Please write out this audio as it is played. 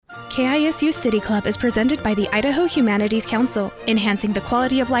KISU City Club is presented by the Idaho Humanities Council, enhancing the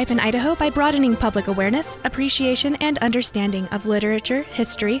quality of life in Idaho by broadening public awareness, appreciation, and understanding of literature,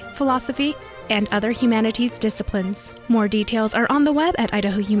 history, philosophy, and other humanities disciplines. More details are on the web at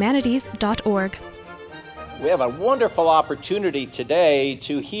idahohumanities.org. We have a wonderful opportunity today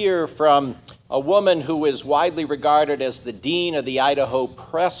to hear from a woman who is widely regarded as the Dean of the Idaho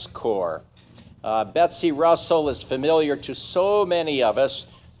Press Corps. Betsy Russell is familiar to so many of us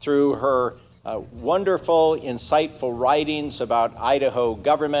through her wonderful, insightful writings about Idaho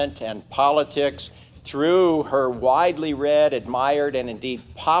government and politics, through her widely read, admired, and indeed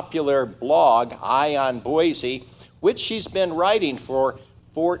popular blog, Eye on Boise, which she's been writing for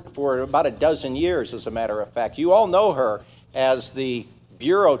about a dozen years, as a matter of fact. You all know her as the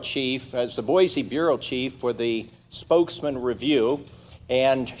bureau chief, as the Boise bureau chief for the Spokesman-Review,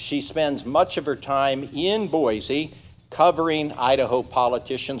 and she spends much of her time in Boise covering Idaho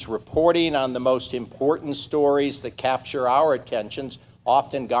politicians, reporting on the most important stories that capture our attentions,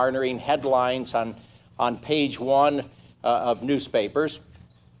 often garnering headlines on page one of newspapers.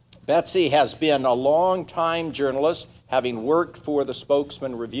 Betsy has been a long-time journalist, having worked for the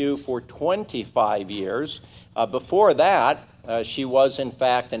Spokesman-Review for 25 years. Before that, she was, in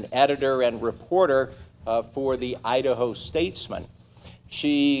fact, an editor and reporter for the Idaho Statesman.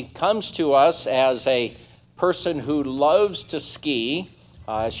 She comes to us as a person who loves to ski.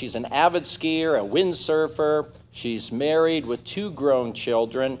 She's an avid skier, a windsurfer. She's married with 2 grown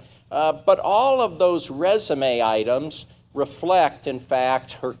children. But all of those resume items reflect, in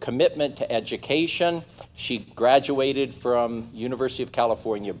fact, her commitment to education. She graduated from University of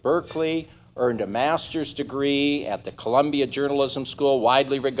California, Berkeley, earned a master's degree at the Columbia Journalism School,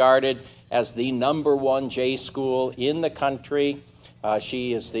 widely regarded as the #1 J school in the country.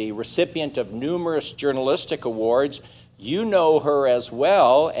 She is the recipient of numerous journalistic awards. You know her as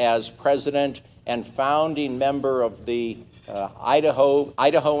well as president and founding member of the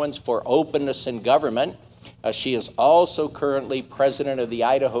Idahoans for Openness in Government. She is also currently president of the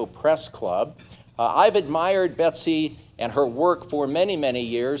Idaho Press Club. I've admired Betsy and her work for many, many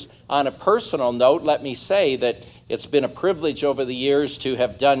years. On a personal note, let me say that it's been a privilege over the years to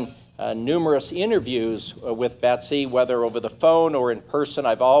have done numerous interviews with Betsy, whether over the phone or in person.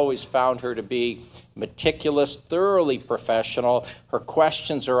 I've always found her to be meticulous, thoroughly professional. Her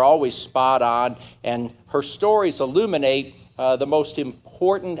questions are always spot on, and her stories illuminate the most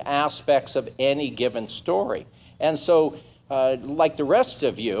important aspects of any given story. And so, like the rest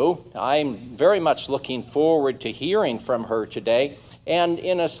of you, I'm very much looking forward to hearing from her today. And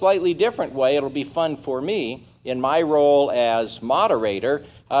in a slightly different way, it'll be fun for me, in my role as moderator,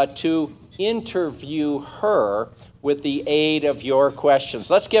 to interview her with the aid of your questions.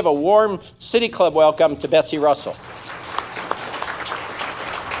 Let's give a warm City Club welcome to Betsy Russell.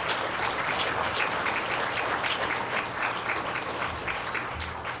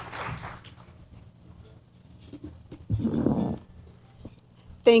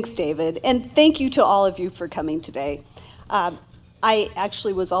 Thanks, David, and thank you to all of you for coming today. I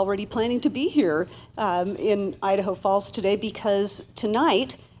actually was already planning to be here in Idaho Falls today because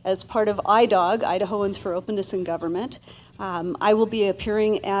tonight, as part of IDOG, Idahoans for Openness in Government, I will be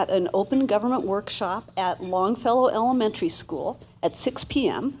appearing at an open government workshop at Longfellow Elementary School at 6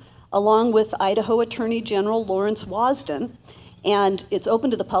 p.m., along with Idaho Attorney General Lawrence Wasden. And it's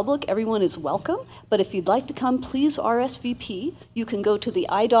open to the public. Everyone is welcome. But if you'd like to come, please RSVP. You can go to the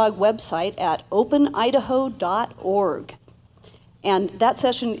IDOG website at openidaho.org. And that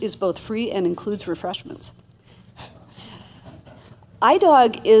session is both free and includes refreshments.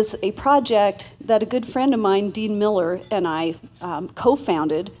 IDOG is a project that a good friend of mine, Dean Miller, and I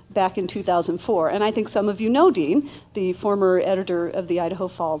co-founded back in 2004. And I think some of you know Dean, the former editor of the Idaho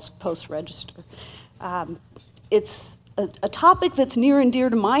Falls Post-Register. It's a topic that's near and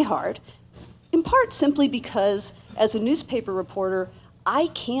dear to my heart, in part simply because, as a newspaper reporter, I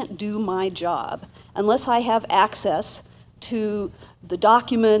can't do my job unless I have access to the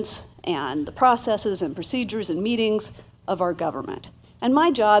documents and the processes and procedures and meetings of our government. And my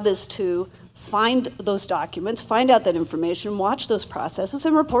job is to find those documents, find out that information, watch those processes,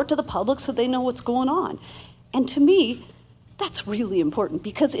 and report to the public so they know what's going on. And to me, that's really important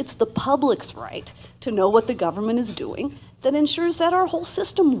because it's the public's right to know what the government is doing that ensures that our whole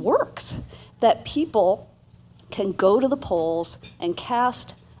system works, that people can go to the polls and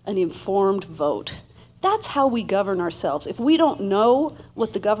cast an informed vote. That's how we govern ourselves. If we don't know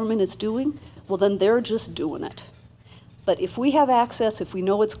what the government is doing, well, then they're just doing it. But if we have access, if we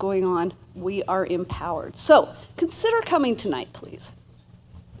know what's going on, we are empowered. So consider coming tonight, please.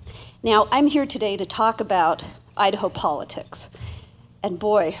 Now, I'm here today to talk about Idaho politics. And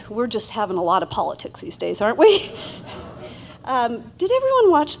boy, we're just having a lot of politics these days, aren't we? Did everyone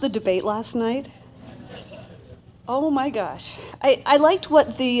watch the debate last night? Oh my gosh. I liked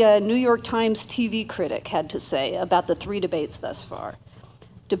what the New York Times TV critic had to say about the 3 debates thus far.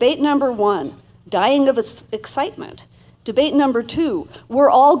 Debate number 1, dying of excitement. Debate number 2, we're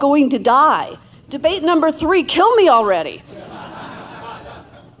all going to die. Debate number 3, kill me already.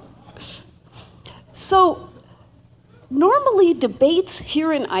 So normally debates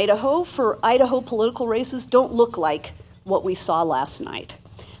here in Idaho for Idaho political races don't look like what we saw last night.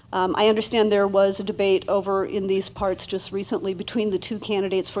 I understand there was a debate over in these parts just recently between the 2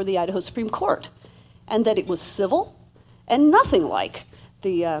 candidates for the Idaho Supreme Court, and that it was civil and nothing like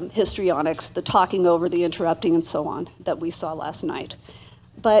the histrionics, the talking over, the interrupting, and so on that we saw last night.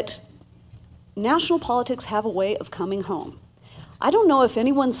 But national politics have a way of coming home. I don't know if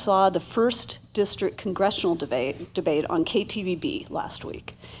anyone saw the 1st District congressional debate on KTVB last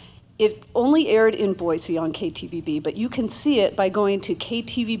week. It only aired in Boise on KTVB, but you can see it by going to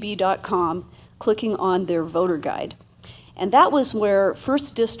ktvb.com, clicking on their voter guide. And that was where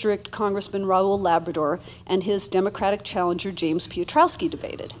 1st District Congressman Raul Labrador and his Democratic challenger James Piotrowski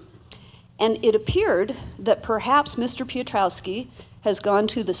debated. And it appeared that perhaps Mr. Piotrowski has gone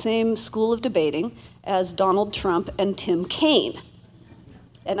to the same school of debating as Donald Trump and Tim Kaine.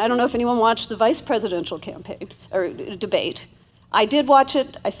 And I don't know if anyone watched the vice presidential campaign or debate. I did watch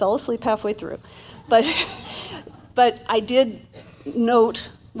it. I fell asleep halfway through. But I did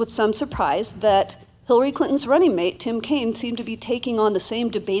note with some surprise that Hillary Clinton's running mate, Tim Kaine, seemed to be taking on the same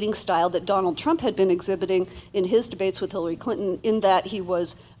debating style that Donald Trump had been exhibiting in his debates with Hillary Clinton, in that he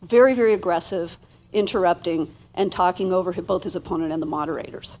was very, very aggressive, interrupting, and talking over both his opponent and the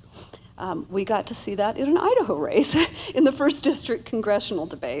moderators. We got to see that in an Idaho race in the 1st District congressional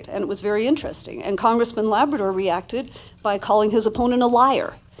debate, and it was very interesting. And Congressman Labrador reacted by calling his opponent a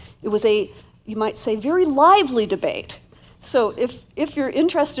liar. It was a, you might say, very lively debate. So if you're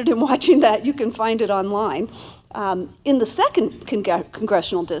interested in watching that, you can find it online. In the 2nd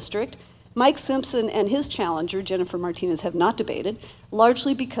congressional district, Mike Simpson and his challenger, Jennifer Martinez, have not debated,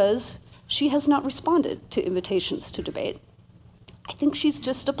 largely because she has not responded to invitations to debate. I think she's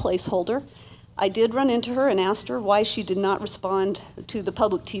just a placeholder. I did run into her and asked her why she did not respond to the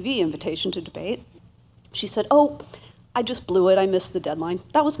public TV invitation to debate. She said, "Oh, I just blew it. I missed the deadline.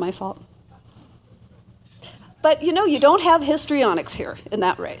 That was my fault." But you know, you don't have histrionics here in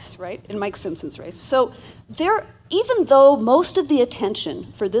that race, right? In Mike Simpson's race. So even though most of the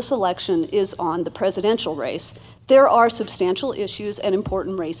attention for this election is on the presidential race, there are substantial issues and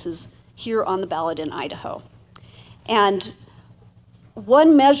important races here on the ballot in Idaho. And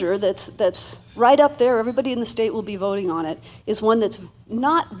one measure that's right up there, everybody in the state will be voting on it, is one that's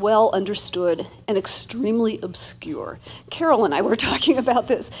not well understood and extremely obscure. Carol and I were talking about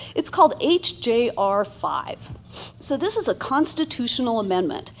this. It's called HJR 5. So this is a constitutional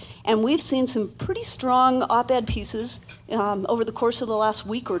amendment, and we've seen some pretty strong op-ed pieces over the course of the last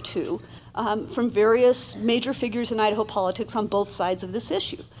week or two from various major figures in Idaho politics on both sides of this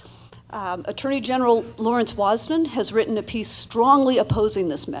issue. Attorney General Lawrence Wasden has written a piece strongly opposing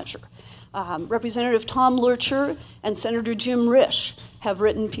this measure. Representative Tom Lurcher and Senator Jim Risch have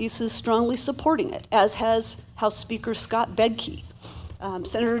written pieces strongly supporting it, as has House Speaker Scott Bedke.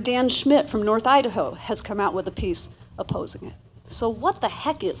 Senator Dan Schmidt from North Idaho has come out with a piece opposing it. So what the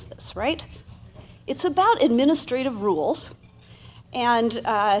heck is this, right? It's about administrative rules. And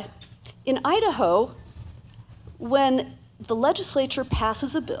in Idaho, when the legislature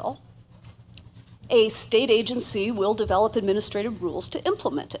passes a bill, a state agency will develop administrative rules to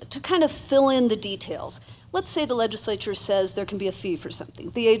implement it, to kind of fill in the details. Let's say the legislature says there can be a fee for something.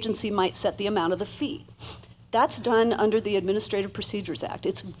 The agency might set the amount of the fee. That's done under the Administrative Procedures Act.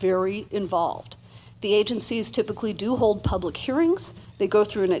 It's very involved. The agencies typically do hold public hearings. They go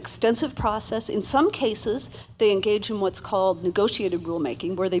through an extensive process. In some cases, they engage in what's called negotiated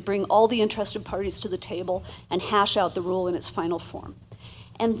rulemaking, where they bring all the interested parties to the table and hash out the rule in its final form.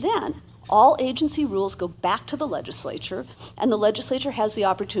 And then all agency rules go back to the legislature, and the legislature has the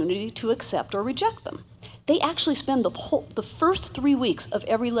opportunity to accept or reject them. They actually spend the first 3 weeks of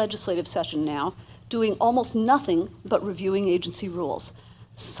every legislative session now doing almost nothing but reviewing agency rules.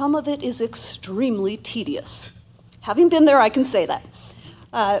 Some of it is extremely tedious. Having been there, I can say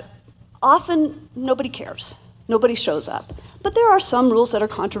that. Often, nobody cares. Nobody shows up. But there are some rules that are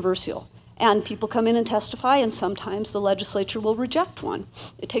controversial. And people come in and testify, and sometimes the legislature will reject one.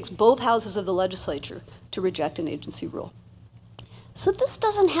 It takes both houses of the legislature to reject an agency rule. So this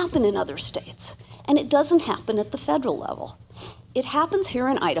doesn't happen in other states, and it doesn't happen at the federal level. It happens here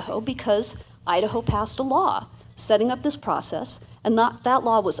in Idaho because Idaho passed a law setting up this process, and that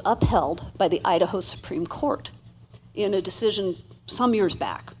law was upheld by the Idaho Supreme Court in a decision some years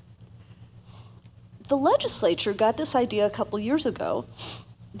back. The legislature got this idea a couple years ago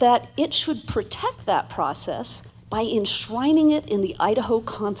that it should protect that process by enshrining it in the Idaho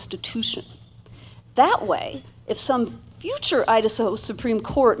Constitution. That way, if some future Idaho Supreme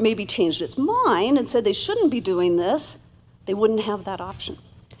Court maybe changed its mind and said they shouldn't be doing this, they wouldn't have that option.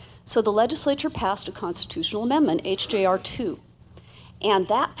 So the legislature passed a constitutional amendment, HJR 2, and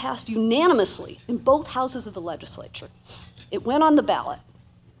that passed unanimously in both houses of the legislature. It went on the ballot.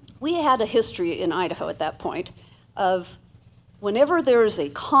 We had a history in Idaho at that point of whenever there is a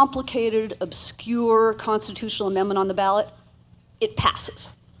complicated, obscure constitutional amendment on the ballot, it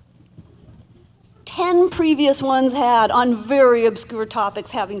passes. 10 previous ones had on very obscure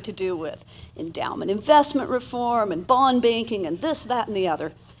topics having to do with endowment investment reform and bond banking and this, that, and the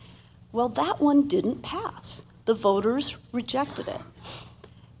other. Well, that one didn't pass. The voters rejected it.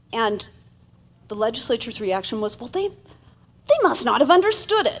 And the legislature's reaction was, well, they must not have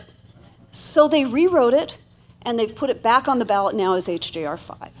understood it. So they rewrote it, and they've put it back on the ballot now as HJR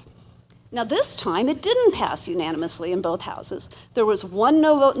 5. Now this time, it didn't pass unanimously in both houses. There was 1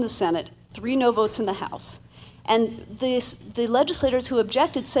 no vote in the Senate, 3 no votes in the House. And the legislators who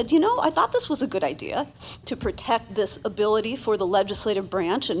objected said, I thought this was a good idea to protect this ability for the legislative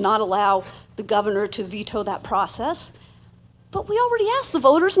branch and not allow the governor to veto that process. But we already asked the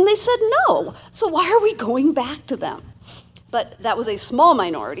voters and they said no. So why are we going back to them? But that was a small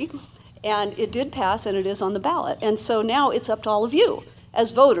minority, and it did pass and it is on the ballot. And so now it's up to all of you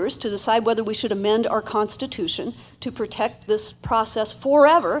as voters to decide whether we should amend our Constitution to protect this process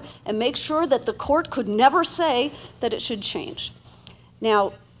forever and make sure that the court could never say that it should change.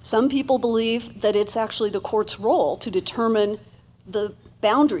 Now, some people believe that it's actually the court's role to determine the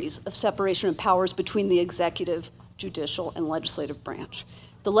boundaries of separation of powers between the executive, judicial, and legislative branch.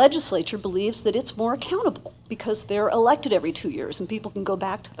 The legislature believes that it's more accountable because they're elected every 2 years and people can go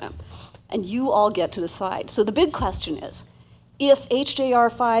back to them. And you all get to decide. So the big question is, if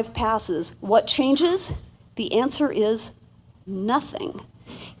HJR 5 passes, what changes? The answer is nothing.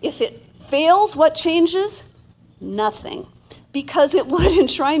 If it fails, what changes? Nothing. Because it would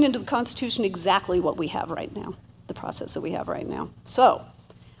enshrine into the Constitution exactly what we have right now, the process that we have right now. So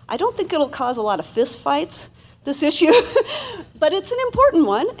I don't think it'll cause a lot of fist fights, this issue, but it's an important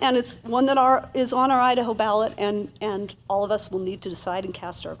one, and it's one that is on our Idaho ballot, and all of us will need to decide and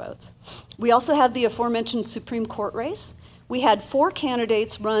cast our votes. We also have the aforementioned Supreme Court race. We had 4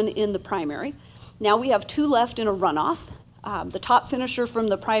 candidates run in the primary. Now we have 2 left in a runoff. The top finisher from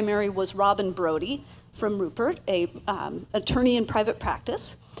the primary was Robin Brody from Rupert, an attorney in private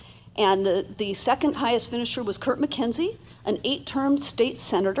practice. And the second highest finisher was Kurt McKenzie, an 8-term state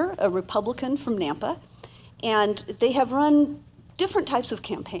senator, a Republican from Nampa. And they have run different types of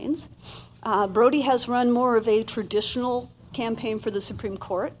campaigns. Brody has run more of a traditional campaign for the Supreme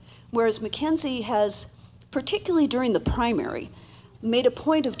Court, whereas McKenzie has, particularly during the primary, made a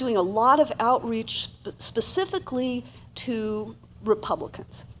point of doing a lot of outreach specifically to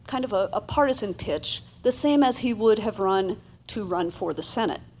Republicans, kind of a partisan pitch, the same as he would have run to run for the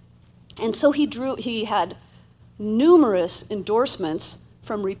Senate. And so he had numerous endorsements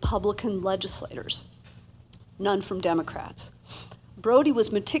from Republican legislators, none from Democrats. Brody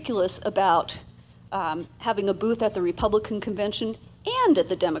was meticulous about having a booth at the Republican convention and at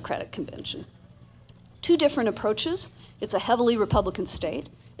the Democratic convention. 2 different approaches. It's a heavily Republican state.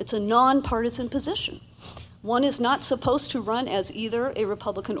 It's a nonpartisan position. One is not supposed to run as either a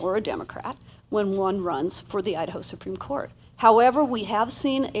Republican or a Democrat when one runs for the Idaho Supreme Court. However, we have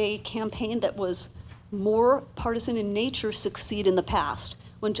seen a campaign that was more partisan in nature succeed in the past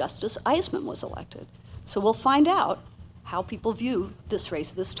when Justice Eisman was elected. So we'll find out how people view this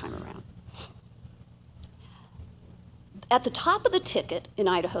race this time around. At the top of the ticket in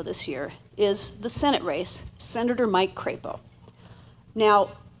Idaho this year is the Senate race, Senator Mike Crapo.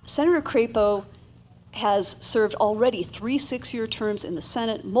 Now, Senator Crapo has served already 3 6-year terms in the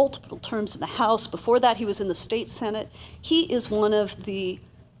Senate, multiple terms in the House. Before that, he was in the state Senate. He is one of the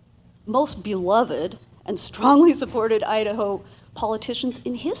most beloved and strongly supported Idaho politicians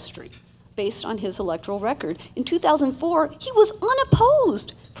in history, based on his electoral record. In 2004, he was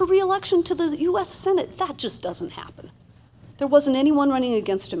unopposed for re-election to the U.S. Senate. That just doesn't happen. There wasn't anyone running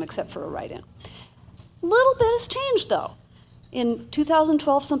against him except for a write-in. Little bit has changed, though. In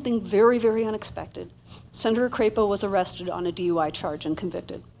 2012, something very, very unexpected. Senator Crapo was arrested on a DUI charge and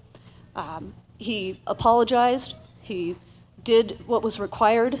convicted. He apologized. He did what was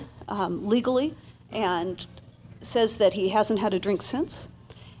required legally and says that he hasn't had a drink since.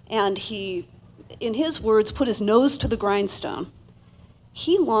 And he in his words, put his nose to the grindstone.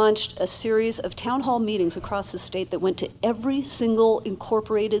 He launched a series of town hall meetings across the state that went to every single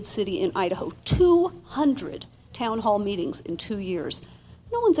incorporated city in Idaho. 200 town hall meetings in 2 years.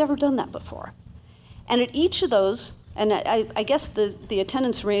 No one's ever done that before. And at each of those, and I guess the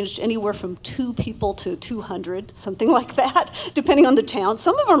attendance ranged anywhere from 2 people to 200, something like that, depending on the town.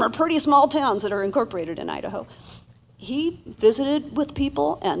 Some of them are pretty small towns that are incorporated in Idaho. He visited with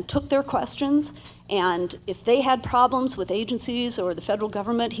people and took their questions, and if they had problems with agencies or the federal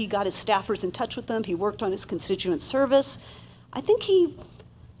government, he got his staffers in touch with them. He worked on his constituent service. I think he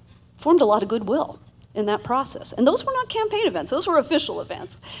formed a lot of goodwill in that process. And those were not campaign events, those were official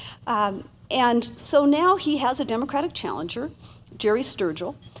events. And so now he has a Democratic challenger, Jerry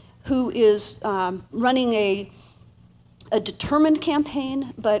Sturgill, who is running a determined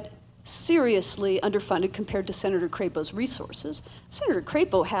campaign, but seriously underfunded compared to Senator Crapo's resources. Senator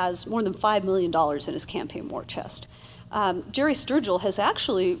Crapo has more than $5 million in his campaign war chest. Jerry Sturgill has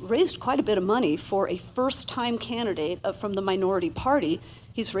actually raised quite a bit of money for a first-time candidate from the minority party.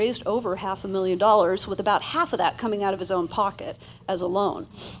 He's raised over $500,000, with about half of that coming out of his own pocket as a loan.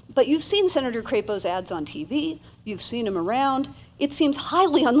 But you've seen Senator Crapo's ads on TV, you've seen him around. It seems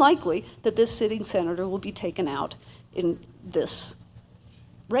highly unlikely that this sitting senator will be taken out in this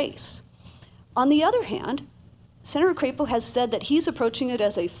race. On the other hand, Senator Crapo has said that he's approaching it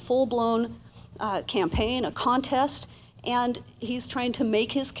as a full-blown campaign, a contest, and he's trying to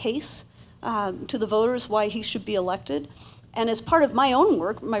make his case to the voters why he should be elected. And as part of my own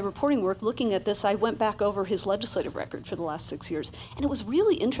work, my reporting work, looking at this, I went back over his legislative record for the last 6 years. And it was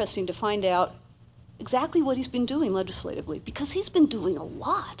really interesting to find out exactly what he's been doing legislatively, because he's been doing a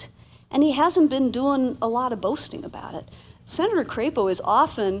lot. And he hasn't been doing a lot of boasting about it. Senator Crapo is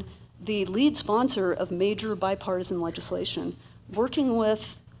often the lead sponsor of major bipartisan legislation, working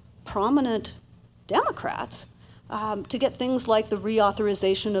with prominent Democrats to get things like the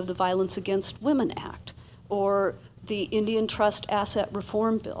reauthorization of the Violence Against Women Act, or the Indian Trust Asset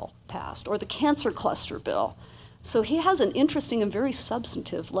Reform Bill passed, or the Cancer Cluster Bill. So he has an interesting and very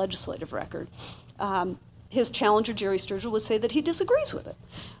substantive legislative record. His challenger, Jerry Sturgill, would say that he disagrees with it.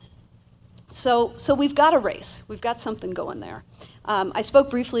 So we've got a race. We've got something going there. I spoke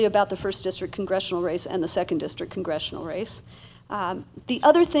briefly about the 1st District congressional race and the 2nd District congressional race. The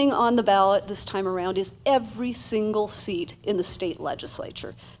other thing on the ballot this time around is every single seat in the state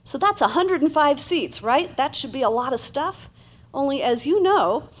legislature. So that's 105 seats, right? That should be a lot of stuff. Only, as you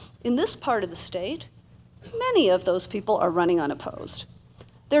know, in this part of the state, many of those people are running unopposed.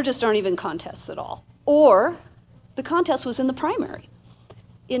 There just aren't even contests at all. Or the contest was in the primary.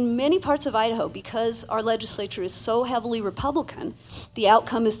 In many parts of Idaho, because our legislature is so heavily Republican, the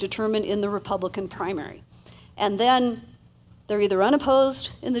outcome is determined in the Republican primary. And then they're either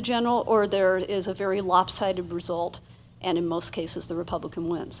unopposed in the general, or there is a very lopsided result, and in most cases, the Republican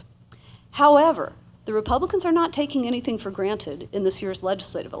wins. However, the Republicans are not taking anything for granted in this year's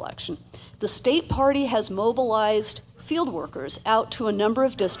legislative election. The state party has mobilized field workers out to a number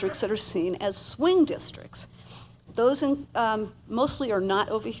of districts that are seen as swing districts. Those mostly are not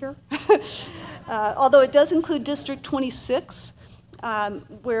over here, although it does include District 26,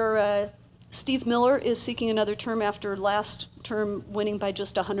 where Steve Miller is seeking another term after last term winning by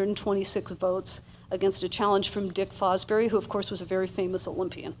just 126 votes against a challenge from Dick Fosbury, who of course was a very famous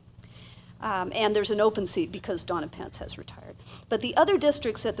Olympian. And there's an open seat because Donna Pence has retired. But the other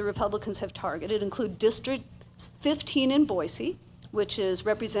districts that the Republicans have targeted include District 15 in Boise, which is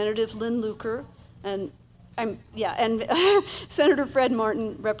Representative Lynn Luker, and Senator Fred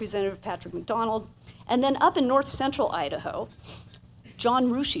Martin, Representative Patrick McDonald. And then up in north central Idaho,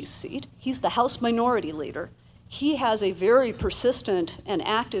 John Rushi's seat, he's the House Minority Leader. He has a very persistent and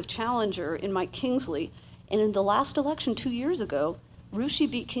active challenger in Mike Kingsley. And in the last election 2 years ago,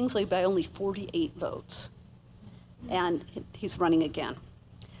 Rushi beat Kingsley by only 48 votes. And he's running again.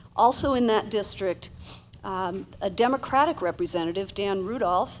 Also in that district, a Democratic representative, Dan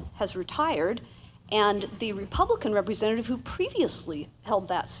Rudolph, has retired. And the Republican representative who previously held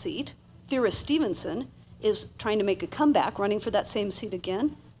that seat, Vera Stevenson, is trying to make a comeback, running for that same seat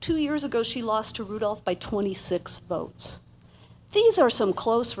again. 2 years ago, she lost to Rudolph by 26 votes. These are some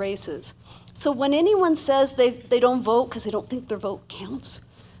close races. So when anyone says they don't vote because they don't think their vote counts,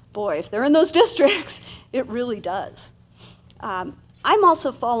 boy, if they're in those districts, it really does. I'm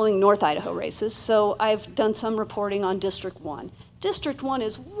also following North Idaho races, so I've done some reporting on District 1. District 1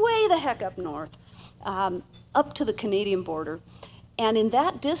 is way the heck up north, up to the Canadian border. And in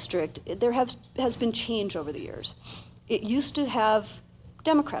that district, there has been change over the years. It used to have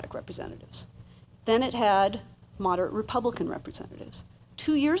Democratic representatives. Then it had moderate Republican representatives.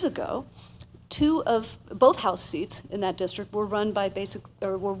 2 years ago, Both House seats in that district were won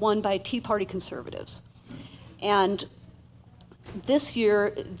by Tea Party conservatives. And this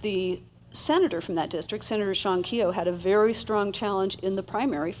year, the senator from that district, Senator Sean Keogh, had a very strong challenge in the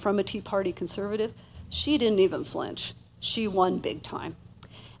primary from a Tea Party conservative. She didn't even flinch. She won big time.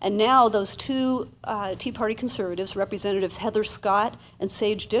 And now those two Tea Party conservatives, Representatives Heather Scott and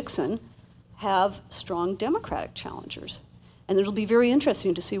Sage Dixon, have strong Democratic challengers. And it'll be very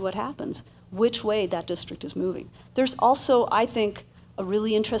interesting to see what happens, which way that district is moving. There's also, I think, a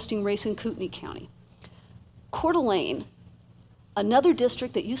really interesting race in Kootenai County. Coeur d'Alene, another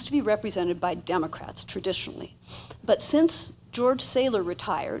district that used to be represented by Democrats traditionally. But since George Saylor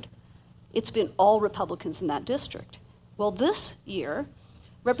retired, it's been all Republicans in that district. Well, this year,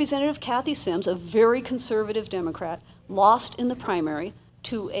 Representative Kathy Sims, a very conservative Democrat, lost in the primary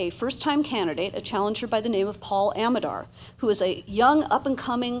to a first-time candidate, a challenger by the name of Paul Amador, who is a young,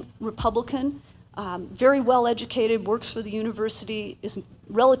 up-and-coming Republican, very well-educated, works for the university, is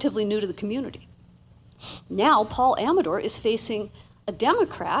relatively new to the community. Now, Paul Amador is facing a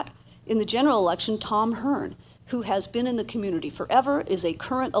Democrat in the general election, Tom Hearn, who has been in the community forever, is a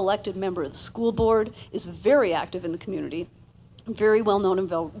current elected member of the school board, is very active in the community, very well-known and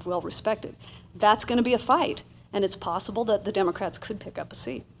well-respected. That's going to be a fight, and it's possible that the Democrats could pick up a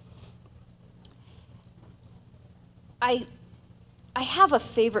seat. I have a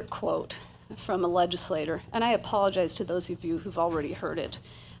favorite quote from a legislator, and I apologize to those of you who've already heard it.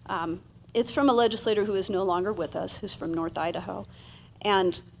 It's from a legislator who is no longer with us, who's from North Idaho.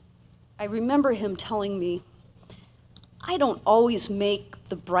 And I remember him telling me, I don't always make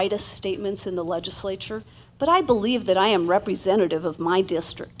the brightest statements in the legislature, but I believe that I am representative of my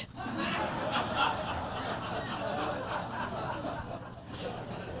district.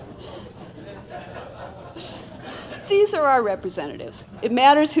 These are our representatives. It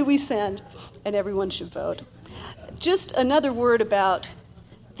matters who we send, and everyone should vote. Just another word about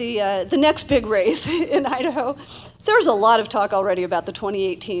the next big race in Idaho. There's a lot of talk already about the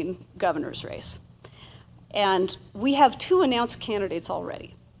 2018 governor's race. And we have two announced candidates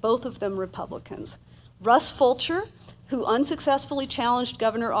already, both of them Republicans. Russ Fulcher, who unsuccessfully challenged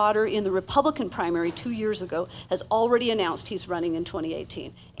Governor Otter in the Republican primary 2 years ago, has already announced he's running in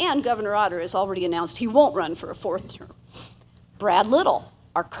 2018. And Governor Otter has already announced he won't run for a fourth term. Brad Little,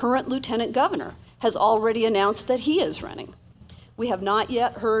 our current lieutenant governor, has already announced that he is running. We have not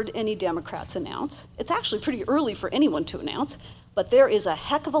yet heard any Democrats announce. It's actually pretty early for anyone to announce, but there is a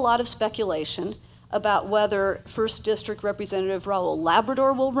heck of a lot of speculation about whether 1st District Representative Raul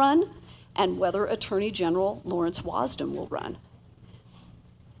Labrador will run and whether Attorney General Lawrence Wasdom will run.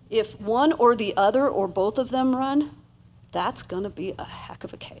 If one or the other or both of them run, that's going to be a heck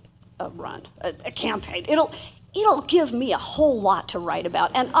of a campaign. It'll give me a whole lot to write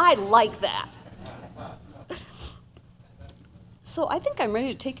about, and I like that. So I think I'm ready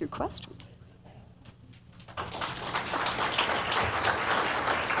to take your questions.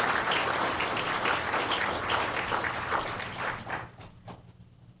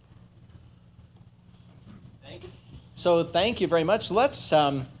 So thank you very much.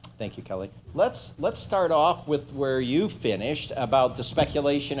 Thank you, Kelly. Let's start off with where you finished about the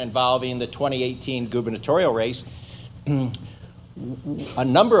speculation involving the 2018 gubernatorial race. A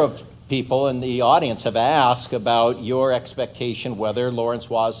number of people in the audience have asked about your expectation whether Lawrence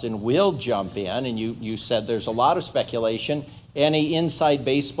Wasdom will jump in, and you said there's a lot of speculation. Any inside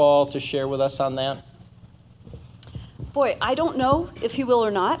baseball to share with us on that? Boy, I don't know if he will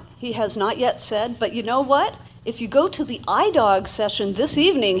or not. He has not yet said, but you know what? If you go to the iDog session this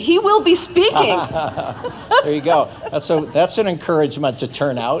evening, he will be speaking. There you go. That's an encouragement to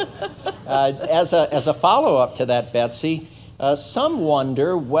turn out. As a follow-up to that, Betsy, some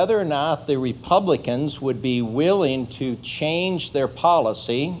wonder whether or not the Republicans would be willing to change their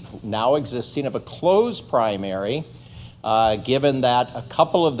policy, now existing, of a closed primary, given that a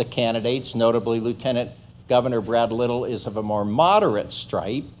couple of the candidates, notably Lieutenant Governor Brad Little, is of a more moderate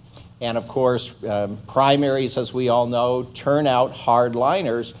stripe. And of course, primaries, as we all know, turn out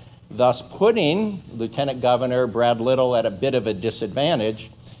hardliners, thus putting Lieutenant Governor Brad Little at a bit of a disadvantage,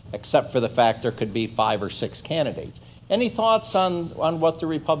 except for the fact there could be 5 or 6 candidates. Any thoughts on what the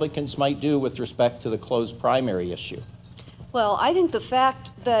Republicans might do with respect to the closed primary issue? Well, I think the fact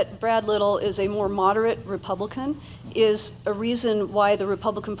that Brad Little is a more moderate Republican is a reason why the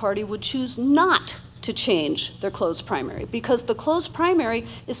Republican Party would choose not to change their closed primary, because the closed primary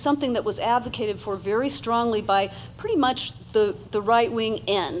is something that was advocated for very strongly by pretty much the right-wing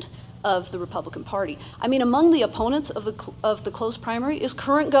end of the Republican Party. I mean, among the opponents of the closed primary is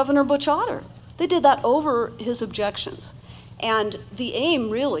current Governor Butch Otter. They did that over his objections. And the aim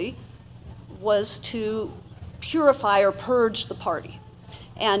really was to purify or purge the party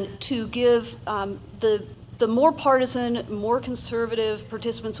and to give the more partisan, more conservative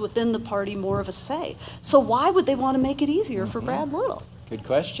participants within the party more of a say. So why would they want to make it easier for Brad Little? Good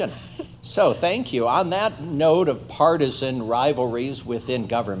question. So thank you. On that note of partisan rivalries within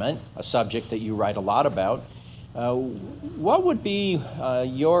government, a subject that you write a lot about, what would be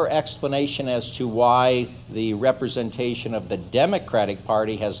your explanation as to why the representation of the Democratic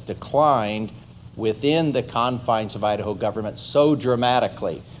Party has declined within the confines of Idaho government so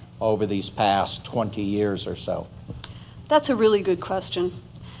dramatically over these past 20 years or so? That's a really good question.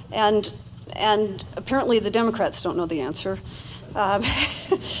 And apparently the Democrats don't know the answer.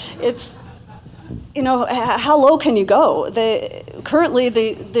 It's, how low can you go? Currently,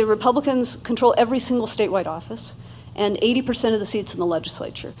 the Republicans control every single statewide office and 80% of the seats in the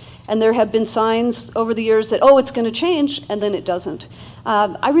legislature. And there have been signs over the years that, it's going to change, and then it doesn't.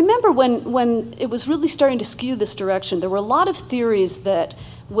 I remember when it was really starting to skew this direction, there were a lot of theories that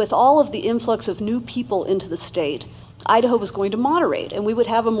with all of the influx of new people into the state, Idaho was going to moderate, and we would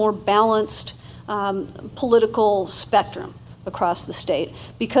have a more balanced political spectrum across the state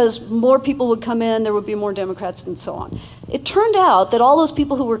because more people would come in, there would be more Democrats and so on. It turned out that all those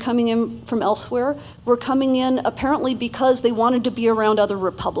people who were coming in from elsewhere were coming in apparently because they wanted to be around other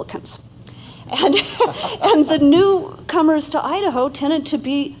Republicans. And, and the newcomers to Idaho tended to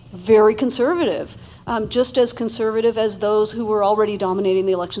be very conservative, just as conservative as those who were already dominating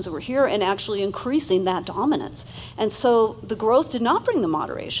the elections that were here and actually increasing that dominance. And so the growth did not bring the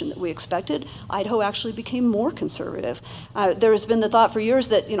moderation that we expected. Idaho actually became more conservative. There has been the thought for years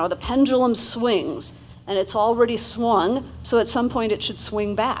that, the pendulum swings, and it's already swung, so at some point it should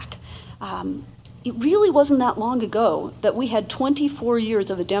swing back. It really wasn't that long ago that we had 24 years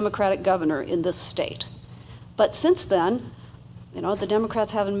of a Democratic governor in this state. But since then, the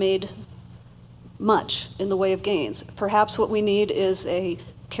Democrats haven't made much in the way of gains. Perhaps what we need is a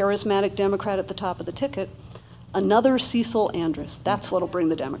charismatic Democrat at the top of the ticket, another Cecil Andrus. That's what'll bring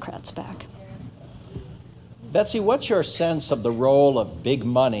the Democrats back. Betsy, what's your sense of the role of big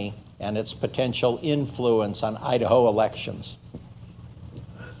money and its potential influence on Idaho elections?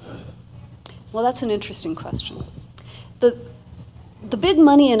 Well, that's an interesting question. The big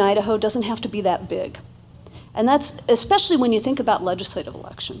money in Idaho doesn't have to be that big. And that's especially when you think about legislative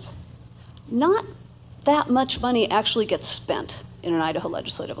elections. Not that much money actually gets spent in an Idaho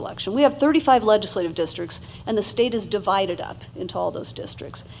legislative election. We have 35 legislative districts, and the state is divided up into all those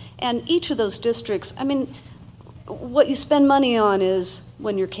districts. And each of those districts, what you spend money on is,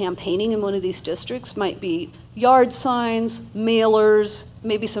 when you're campaigning in one of these districts, might be yard signs, mailers,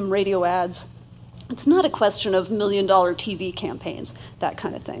 maybe some radio ads. It's not a question of $1 million TV campaigns, that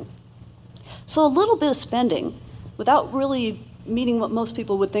kind of thing. So a little bit of spending, without really meaning what most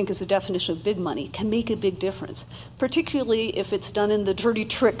people would think is the definition of big money, can make a big difference, particularly if it's done in the dirty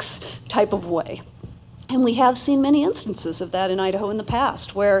tricks type of way. And we have seen many instances of that in Idaho in the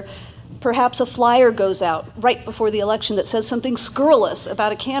past, where perhaps a flyer goes out right before the election that says something scurrilous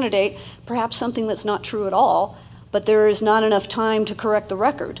about a candidate, perhaps something that's not true at all, but there is not enough time to correct the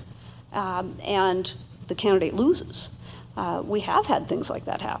record, and the candidate loses. We have had things like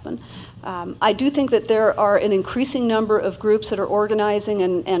that happen. I do think that there are an increasing number of groups that are organizing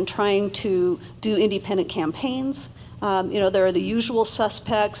and trying to do independent campaigns. There are the usual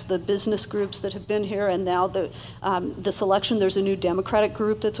suspects, the business groups that have been here, and now this election there's a new Democratic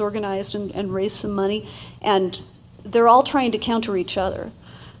group that's organized and raised some money, and they're all trying to counter each other.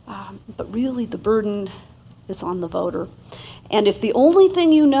 But really the burden is on the voter. And if the only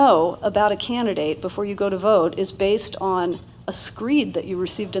thing you know about a candidate before you go to vote is based on a screed that you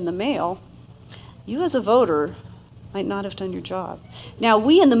received in the mail, you as a voter might not have done your job. Now,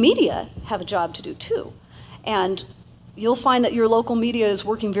 we in the media have a job to do too. And you'll find that your local media is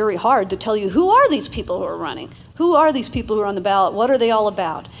working very hard to tell you, who are these people who are running? Who are these people who are on the ballot? What are they all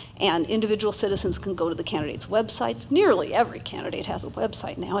about? And individual citizens can go to the candidates' websites. Nearly every candidate has a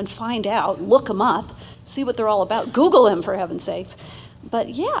website now, and find out, look them up, see what they're all about. Google them, for heaven's sakes. But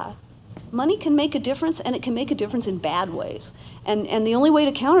yeah, money can make a difference, and it can make a difference in bad ways. And the only way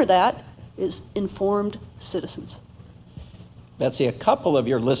to counter that is informed citizens. Betsy, a couple of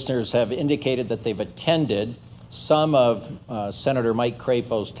your listeners have indicated that they've attended some of Senator Mike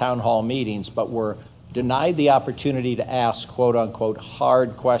Crapo's town hall meetings, but were denied the opportunity to ask, quote unquote,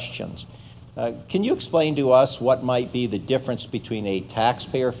 hard questions. Can you explain to us what might be the difference between a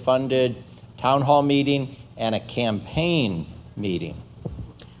taxpayer-funded town hall meeting and a campaign meeting?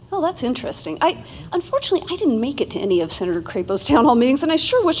 Oh, that's interesting. Unfortunately, I didn't make it to any of Senator Crapo's town hall meetings, and I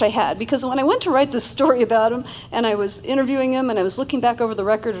sure wish I had, because when I went to write this story about him, and I was interviewing him, and I was looking back over the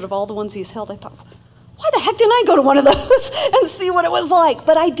record of all the ones he's held, I thought, why the heck didn't I go to one of those and see what it was like?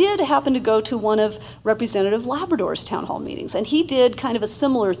 But I did happen to go to one of Representative Labrador's town hall meetings, and he did kind of a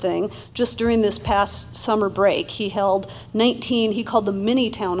similar thing just during this past summer break. He held 19, he called them mini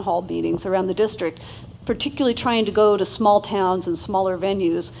town hall meetings around the district, particularly trying to go to small towns and smaller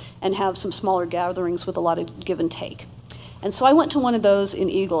venues and have some smaller gatherings with a lot of give and take. And so I went to one of those in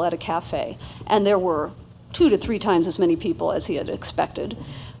Eagle at a cafe, and there were 2 to 3 times as many people as he had expected.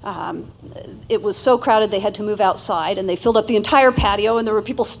 It was so crowded they had to move outside, and they filled up the entire patio, and there were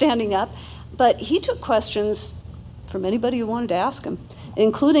people standing up. But he took questions from anybody who wanted to ask him,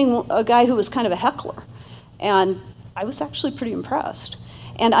 including a guy who was kind of a heckler. And I was actually pretty impressed.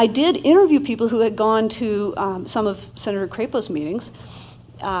 And I did interview people who had gone to some of Senator Crapo's meetings.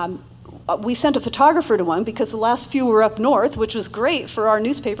 We sent a photographer to one because the last few were up north, which was great for our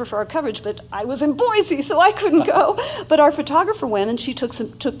newspaper, for our coverage, but I was in Boise, so I couldn't go. But our photographer went, and she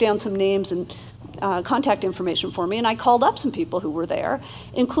took down some names and contact information for me, and I called up some people who were there,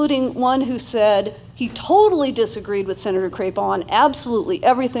 including one who said he totally disagreed with Senator Crapo on absolutely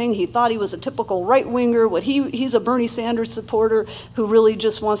everything. He thought he was a typical right-winger, he's a Bernie Sanders supporter who really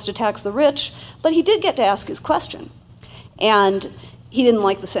just wants to tax the rich, but he did get to ask his question. And he didn't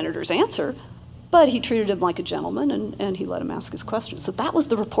like the senator's answer, but he treated him like a gentleman, and he let him ask his question. So that was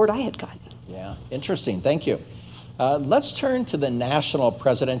the report I had gotten. Yeah, interesting. Thank you. Let's turn to the national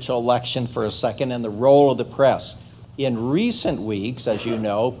presidential election for a second and the role of the press. In recent weeks, as you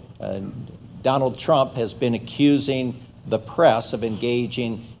know, Donald Trump has been accusing the press of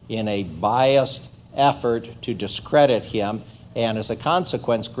engaging in a biased effort to discredit him, and as a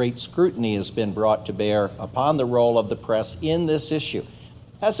consequence, great scrutiny has been brought to bear upon the role of the press in this issue.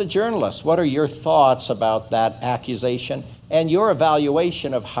 As a journalist, what are your thoughts about that accusation and your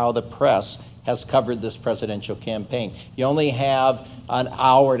evaluation of how the press has covered this presidential campaign? You only have an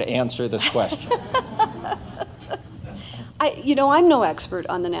hour to answer this question. I'm no expert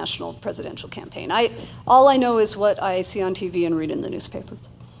on the national presidential campaign. All I know is what I see on TV and read in the newspapers.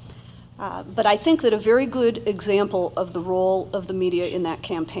 But I think that a very good example of the role of the media in that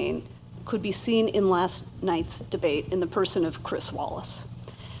campaign could be seen in last night's debate in the person of Chris Wallace.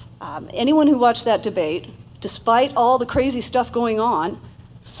 Anyone who watched that debate, despite all the crazy stuff going on,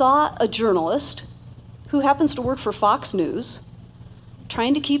 saw a journalist who happens to work for Fox News,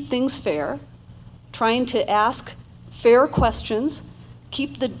 trying to keep things fair, trying to ask fair questions,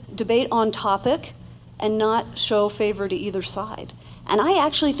 keep the debate on topic, and not show favor to either side. And I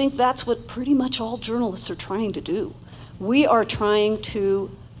actually think that's what pretty much all journalists are trying to do. We are trying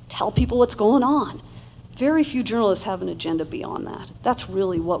to tell people what's going on. Very few journalists have an agenda beyond that. That's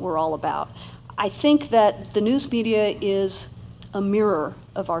really what we're all about. I think that the news media is a mirror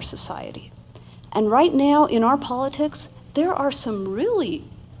of our society. And right now in our politics, there are some really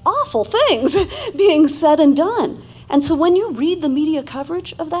awful things being said and done. And so when you read the media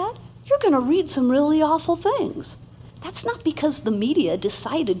coverage of that, you're going to read some really awful things. That's not because the media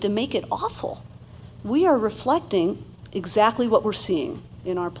decided to make it awful. We are reflecting exactly what we're seeing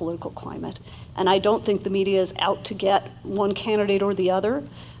in our political climate. And I don't think the media is out to get one candidate or the other.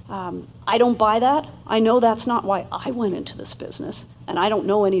 I don't buy that. I know that's not why I went into this business. And I don't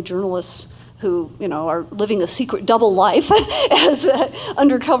know any journalists who are living a secret double life as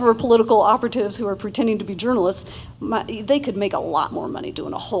undercover political operatives who are pretending to be journalists. They could make a lot more money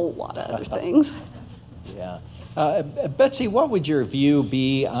doing a whole lot of other things. Yeah. Betsy, what would your view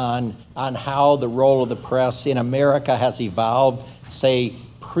be on how the role of the press in America has evolved, say,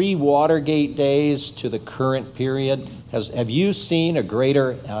 pre-Watergate days to the current period? Have you seen a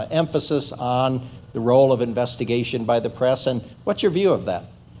greater emphasis on the role of investigation by the press, and what's your view of that?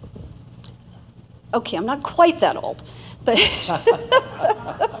 Okay, I'm not quite that old, but...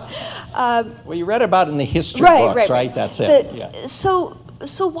 well, you read about it in the history books, right? That's it. Yeah. So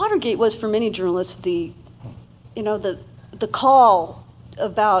Watergate was, for many journalists, the call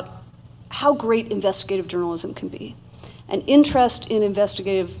about how great investigative journalism can be. And interest in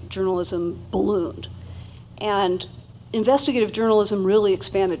investigative journalism ballooned. And investigative journalism really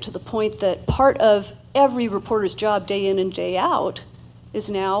expanded to the point that part of every reporter's job day in and day out is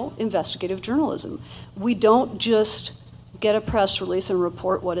now investigative journalism. We don't just get a press release and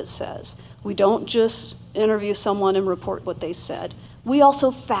report what it says. We don't just interview someone and report what they said. We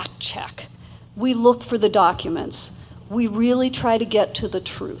also fact check. We look for the documents. We really try to get to the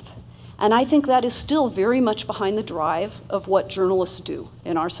truth. And I think that is still very much behind the drive of what journalists do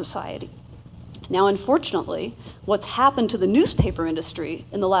in our society. Now, unfortunately, what's happened to the newspaper industry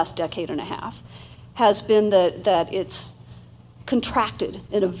in the last decade and a half has been that it's contracted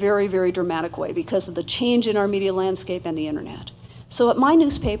in a very, very dramatic way because of the change in our media landscape and the internet. So at my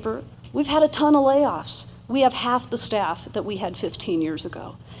newspaper, we've had a ton of layoffs. We have half the staff that we had 15 years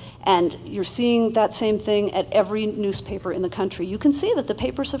ago. And you're seeing that same thing at every newspaper in the country. You can see that the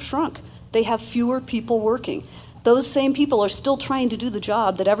papers have shrunk. They have fewer people working. Those same people are still trying to do the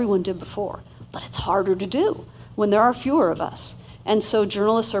job that everyone did before, but it's harder to do when there are fewer of us. And so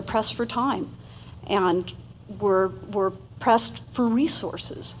journalists are pressed for time, and we're pressed for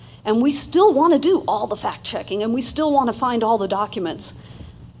resources. And we still want to do all the fact-checking, and we still want to find all the documents,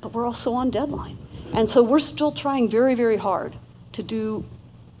 but we're also on deadline. And so we're still trying very, very hard to do,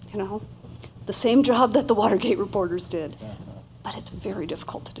 the same job that the Watergate reporters did. But it's very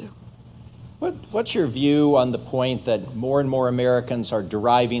difficult to do. What's your view on the point that more and more Americans are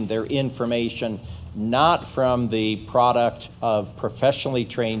deriving their information not from the product of professionally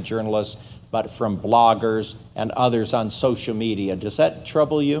trained journalists, but from bloggers and others on social media? Does that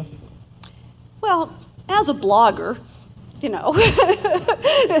trouble you? Well, as a blogger, in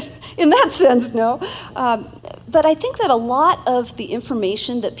that sense, no. But I think that a lot of the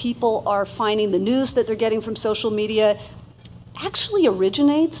information that people are finding, the news that they're getting from social media, actually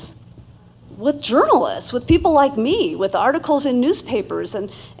originates with journalists, with people like me, with articles in newspapers and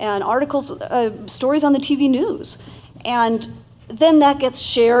articles, stories on the TV news. And then that gets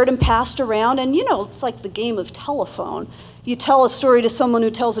shared and passed around, and it's like the game of telephone. You tell a story to someone who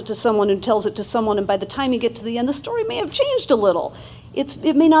tells it to someone who tells it to someone, and by the time you get to the end, the story may have changed a little.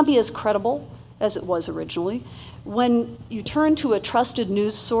 It may not be as credible as it was originally. When you turn to a trusted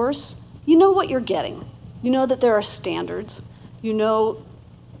news source, you know what you're getting. You know that there are standards.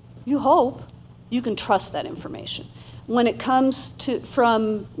 You hope you can trust that information. When it comes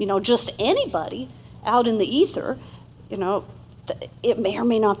from just anybody out in the ether, it may or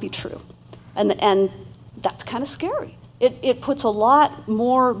may not be true. And that's kind of scary. It puts a lot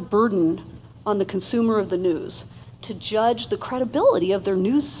more burden on the consumer of the news to judge the credibility of their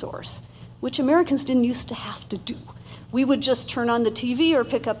news source, which Americans didn't used to have to do. We would just turn on the TV or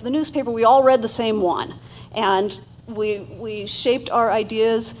pick up the newspaper. We all read the same one. And we shaped our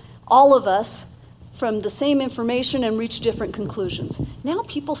ideas, all of us, from the same information and reached different conclusions. Now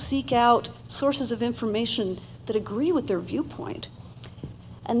people seek out sources of information that agree with their viewpoint,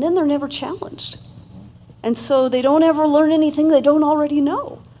 and then they're never challenged. And so they don't ever learn anything they don't already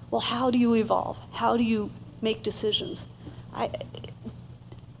know. Well, how do you evolve? How do you make decisions?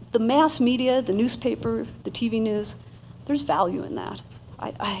 The mass media, the newspaper, the TV news, there's value in that.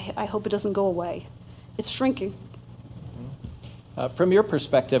 I hope it doesn't go away. It's shrinking. From your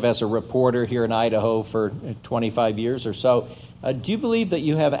perspective as a reporter here in Idaho for 25 years or so, do you believe that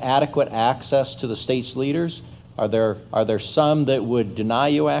you have adequate access to the state's leaders? Are there some that would deny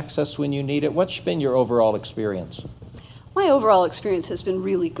you access when you need it? What's been your overall experience? My overall experience has been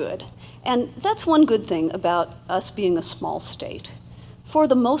really good. And that's one good thing about us being a small state. For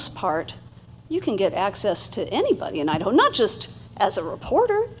the most part, you can get access to anybody in Idaho, not just as a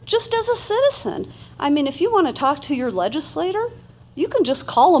reporter, just as a citizen. I mean, if you want to talk to your legislator, you can just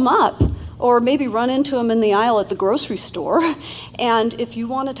call them up, or maybe run into them in the aisle at the grocery store. And if you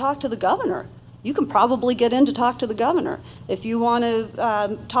want to talk to the governor, you can probably get in to talk to the governor. If you want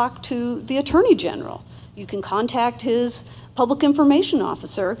to talk to the attorney general, you can contact his public information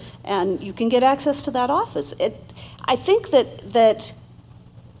officer, and you can get access to that office. I think that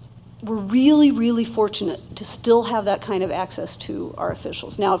we're really, really fortunate to still have that kind of access to our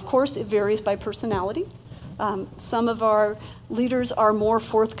officials. Now, of course, it varies by personality. Some of our leaders are more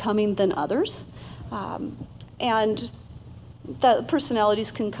forthcoming than others, and the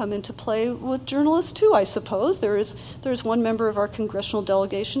personalities can come into play with journalists too, I suppose. There's one member of our congressional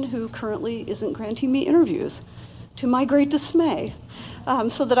delegation who currently isn't granting me interviews, to my great dismay,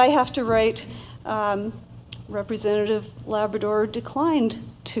 so that I have to write, Representative Labrador declined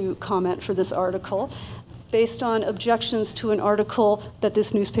to comment for this article based on objections to an article that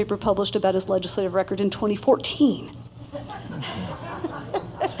this newspaper published about his legislative record in 2014.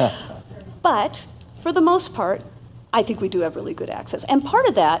 But for the most part, I think we do have really good access. And part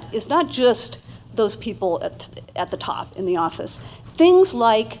of that is not just those people at the top in the office. Things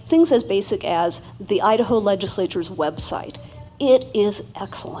as basic as the Idaho legislature's website. It is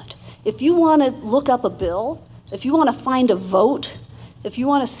excellent. If you want to look up a bill, if you want to find a vote, if you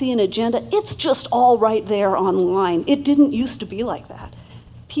want to see an agenda, it's just all right there online. It didn't used to be like that.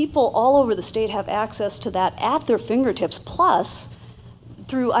 People all over the state have access to that at their fingertips. Plus,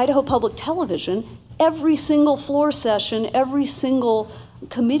 through Idaho Public Television, every single floor session, every single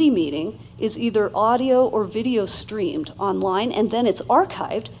committee meeting is either audio or video streamed online, and then it's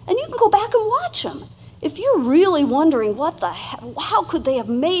archived, and you can go back and watch them. If you're really wondering how could they have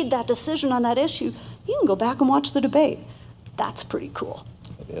made that decision on that issue, you can go back and watch the debate. That's pretty cool.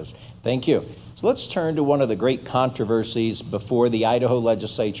 It is. Thank you. So let's turn to one of the great controversies before the Idaho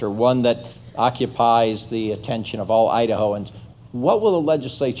legislature, one that occupies the attention of all Idahoans. What will the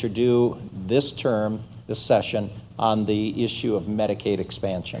legislature do this term, this session, on the issue of Medicaid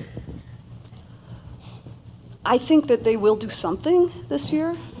expansion? I think that they will do something this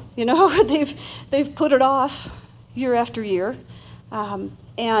year. You know, they've put it off year after year,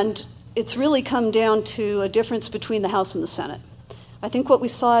 and it's really come down to a difference between the House and the Senate. I think what we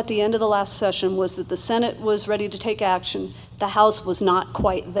saw at the end of the last session was that the Senate was ready to take action. The House was not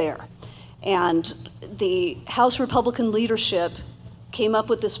quite there. And the House Republican leadership came up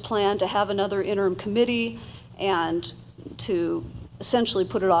with this plan to have another interim committee and to essentially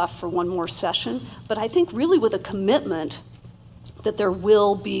put it off for one more session. But I think really with a commitment that there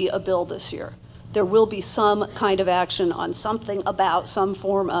will be a bill this year. There will be some kind of action on something about some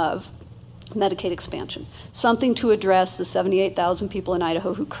form of Medicaid expansion, something to address the 78,000 people in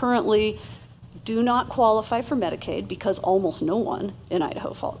Idaho who currently do not qualify for Medicaid, because almost no one in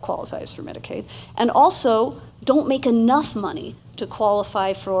Idaho qualifies for Medicaid, and also don't make enough money to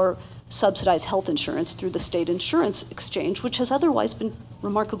qualify for subsidized health insurance through the state insurance exchange, which has otherwise been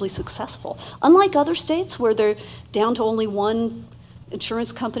remarkably successful. Unlike other states where they're down to only one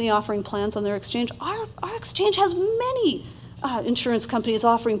insurance company offering plans on their exchange, our exchange has many insurance companies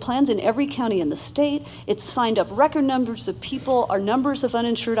offering plans in every county in the state. It's signed up record numbers of people. Our numbers of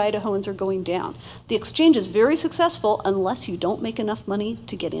uninsured Idahoans are going down. The exchange is very successful unless you don't make enough money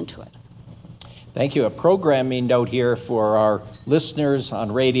to get into it. Thank you. A programming note here for our listeners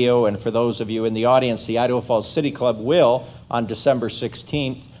on radio and for those of you in the audience. The Idaho Falls City Club will, on December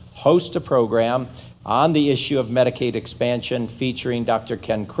 16th, host a program on the issue of Medicaid expansion featuring Dr.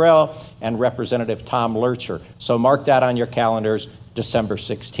 Ken Krell and Representative Tom Lurcher. So mark that on your calendars, December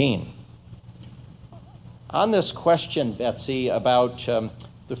 16. On this question, Betsy, about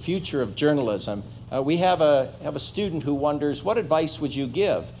the future of journalism, we have a student who wonders, what advice would you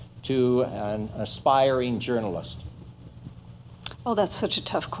give to an aspiring journalist? Oh, that's such a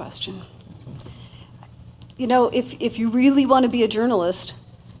tough question. You know, if you really want to be a journalist,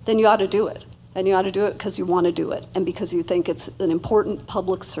 then you ought to do it. And you ought to do it because you want to do it and because you think it's an important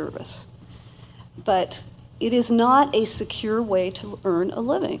public service. But it is not a secure way to earn a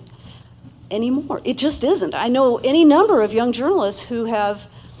living anymore. It just isn't. I know any number of young journalists who have,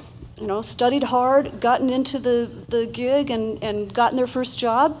 you know, studied hard, gotten into the gig and gotten their first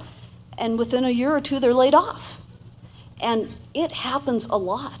job, and within a year or two they're laid off. And it happens a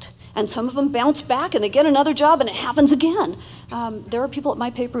lot. And some of them bounce back and they get another job and it happens again. There are people at my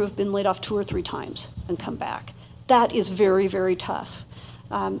paper who have been laid off 2 or 3 times and come back. That is very, very tough.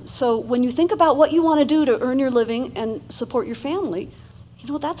 So when you think about what you want to do to earn your living and support your family,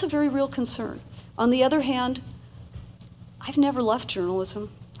 you know, that's a very real concern. On the other hand, I've never left journalism.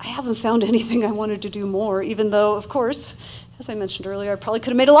 I haven't found anything I wanted to do more, even though, of course, as I mentioned earlier, I probably could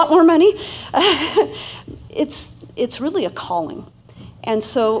have made a lot more money. It's really a calling. And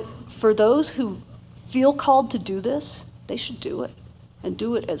so for those who feel called to do this, they should do it, and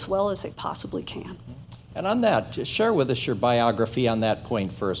do it as well as they possibly can. And on that, just share with us your biography on that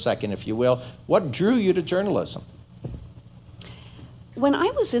point for a second, if you will. What drew you to journalism? When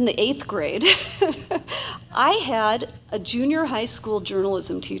I was in the 8th grade, I had a junior high school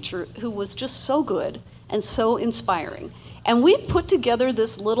journalism teacher who was just so good and so inspiring. And we put together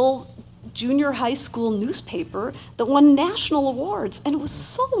this little junior high school newspaper that won national awards, and it was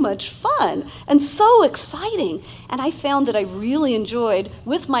so much fun and so exciting. And I found that I really enjoyed,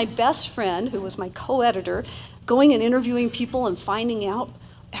 with my best friend, who was my co-editor, going and interviewing people and finding out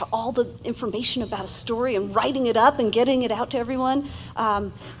all the information about a story and writing it up and getting it out to everyone.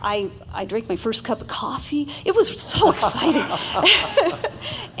 I drank my first cup of coffee. It was so exciting.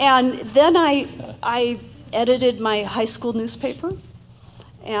 And then I edited my high school newspaper,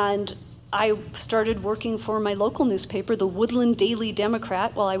 and I started working for my local newspaper, the Woodland Daily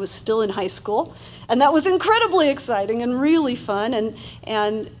Democrat, while I was still in high school. And that was incredibly exciting and really fun.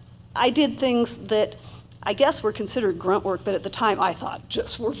 And I did things that I guess were considered grunt work, but at the time I thought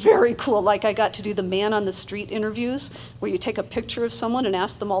just were very cool. Like I got to do the man on the street interviews, where you take a picture of someone and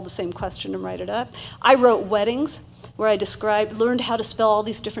ask them all the same question and write it up. I wrote weddings, where I learned how to spell all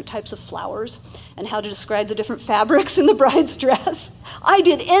these different types of flowers and how to describe the different fabrics in the bride's dress. I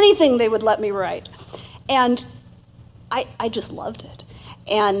did anything they would let me write. And I just loved it.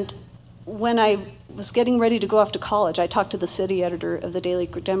 And when I was getting ready to go off to college, I talked to the city editor of the Daily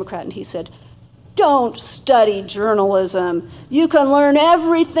Democrat, and he said, "Don't study journalism. You can learn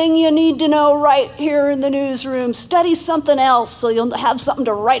everything you need to know right here in the newsroom. Study something else so you'll have something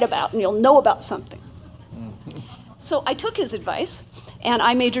to write about and you'll know about something." So I took his advice, and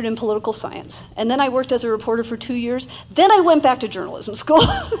I majored in political science. And then I worked as a reporter for 2 years. Then I went back to journalism school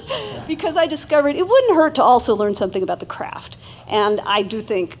because I discovered it wouldn't hurt to also learn something about the craft. And I do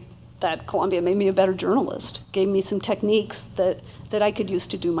think that Columbia made me a better journalist, gave me some techniques that I could use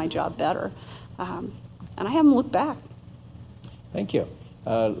to do my job better. And I haven't looked back. Thank you.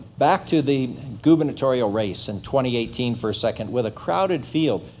 Back to the gubernatorial race in 2018 for a second. With a crowded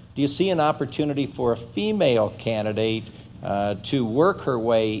field, do you see an opportunity for a female candidate to work her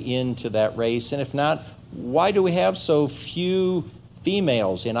way into that race? And if not, why do we have so few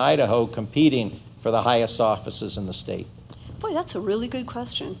females in Idaho competing for the highest offices in the state? Boy, that's a really good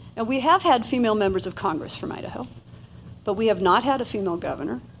question. And we have had female members of Congress from Idaho, but we have not had a female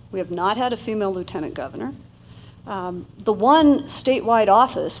governor. We have not had a female lieutenant governor. The one statewide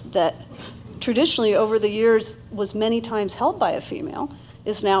office that traditionally over the years was many times held by a female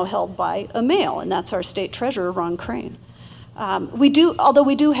is now held by a male, and that's our state treasurer, Ron Crane. Although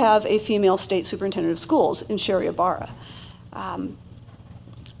we do have a female state superintendent of schools in Sherry Ibarra.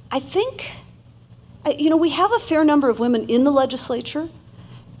 I think, we have a fair number of women in the legislature,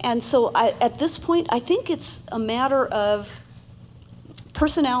 and so at this point, I think it's a matter of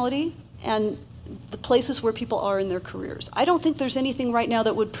personality and the places where people are in their careers. I don't think there's anything right now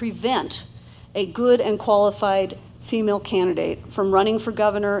that would prevent a good and qualified female candidate from running for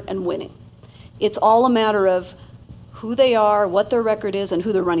governor and winning. It's all a matter of who they are, what their record is, and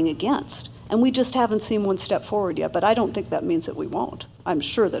who they're running against. And we just haven't seen one step forward yet, but I don't think that means that we won't. I'm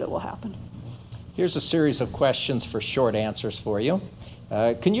sure that it will happen. Here's a series of questions for short answers for you.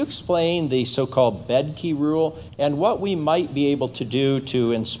 Can you explain the so-called Bedke rule and what we might be able to do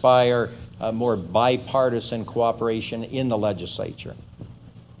to inspire more bipartisan cooperation in the legislature?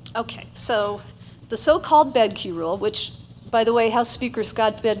 Okay, so the so-called Bedke rule, which, by the way, House Speaker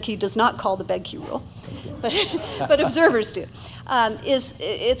Scott Bedke does not call the Bedke rule, but observers do,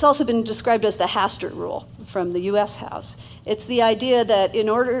 it's also been described as the Hastert rule from the U.S. House. It's the idea that in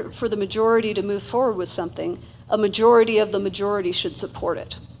order for the majority to move forward with something, a majority of the majority should support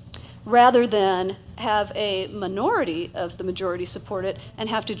it, rather than have a minority of the majority support it and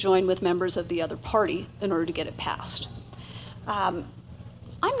have to join with members of the other party in order to get it passed.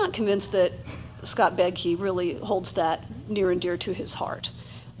 I'm not convinced that Scott Bedke really holds that near and dear to his heart,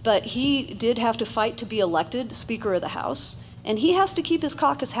 but he did have to fight to be elected Speaker of the House, and he has to keep his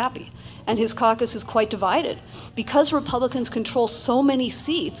caucus happy, and his caucus is quite divided. Because Republicans control so many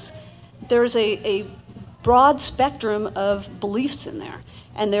seats, there's a broad spectrum of beliefs in there.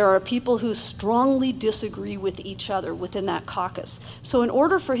 And there are people who strongly disagree with each other within that caucus. So in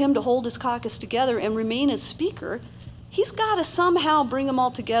order for him to hold his caucus together and remain as Speaker, he's got to somehow bring them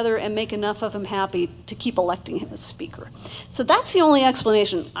all together and make enough of them happy to keep electing him as Speaker. So that's the only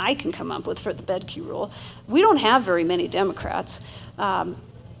explanation I can come up with for the Bedke rule. We don't have very many Democrats.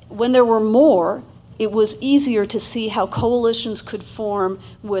 When there were more, it was easier to see how coalitions could form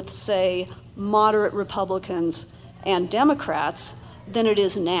with, say, moderate Republicans and Democrats than it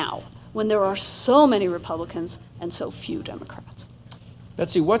is now, when there are so many Republicans and so few Democrats.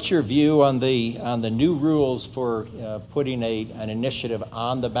 Betsy, what's your view on the new rules for putting an initiative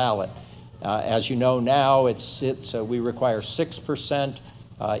on the ballot? As you know now, we require 6%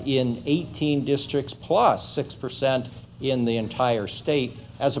 in 18 districts plus 6% in the entire state,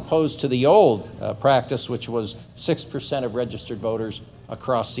 as opposed to the old practice, which was 6% of registered voters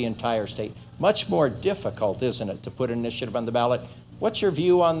across the entire state. Much more difficult, isn't it, to put an initiative on the ballot? What's your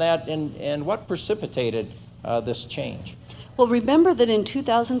view on that, and what precipitated this change? Well, remember that in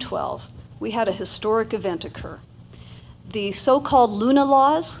 2012, we had a historic event occur. The so-called Luna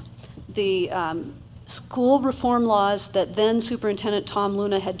laws, the school reform laws that then Superintendent Tom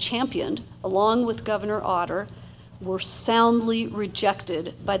Luna had championed, along with Governor Otter, were soundly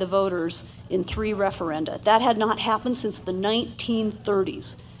rejected by the voters in 3 referenda. That had not happened since the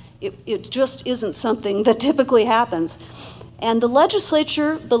 1930s. It just isn't something that typically happens. And the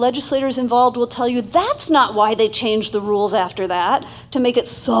legislators involved will tell you that's not why they changed the rules after that, to make it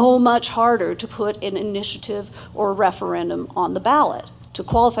so much harder to put an initiative or a referendum on the ballot, to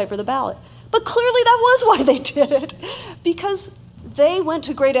qualify for the ballot. But clearly that was why they did it, because they went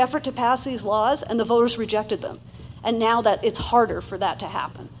to great effort to pass these laws and the voters rejected them. And now that it's harder for that to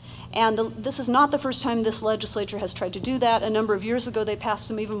happen. And this is not the first time this legislature has tried to do that. A number of years ago, they passed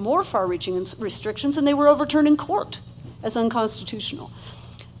some even more far-reaching restrictions, and they were overturned in court as unconstitutional.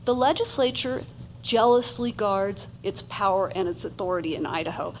 The legislature jealously guards its power and its authority in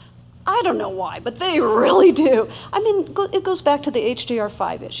Idaho. I don't know why, but they really do. I mean, it goes back to the HJR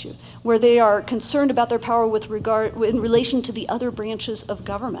 5 issue, where they are concerned about their power with regard in relation to the other branches of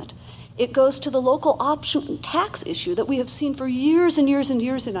government. It goes to the local option tax issue that we have seen for years and years and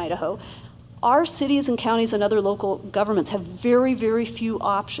years in Idaho. Our cities and counties and other local governments have very, very few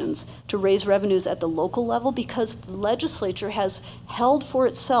options to raise revenues at the local level because the legislature has held for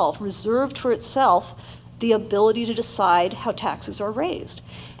itself, reserved for itself, the ability to decide how taxes are raised.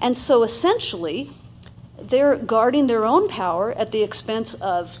 And so essentially, they're guarding their own power at the expense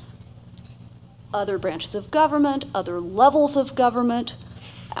of other branches of government, other levels of government,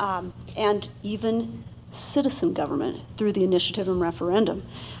 and even citizen government through the initiative and referendum.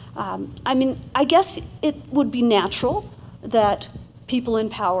 I mean, I guess it would be natural that people in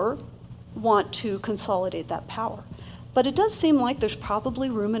power want to consolidate that power. But it does seem like there's probably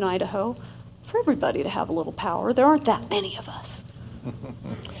room in Idaho for everybody to have a little power. There aren't that many of us.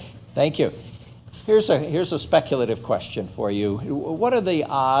 Thank you. Here's a speculative question for you. What are the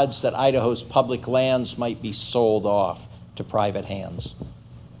odds that Idaho's public lands might be sold off to private hands?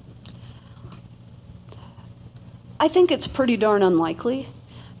 I think it's pretty darn unlikely.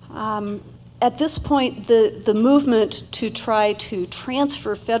 At this point, the movement to try to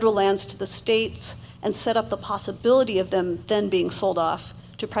transfer federal lands to the states and set up the possibility of them then being sold off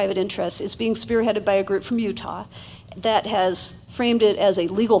to private interests is being spearheaded by a group from Utah that has framed it as a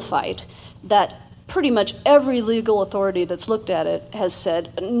legal fight that pretty much every legal authority that's looked at it has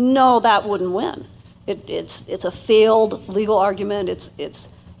said, no, that wouldn't win. It's a failed legal argument. It's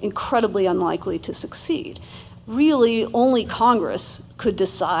incredibly unlikely to succeed. Really, only Congress could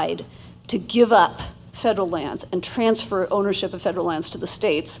decide to give up federal lands and transfer ownership of federal lands to the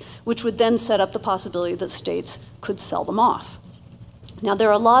states, which would then set up the possibility that states could sell them off. Now, there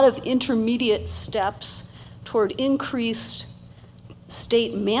are a lot of intermediate steps toward increased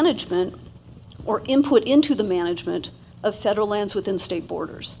state management or input into the management of federal lands within state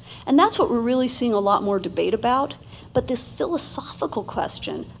borders. And that's what we're really seeing a lot more debate about. But this philosophical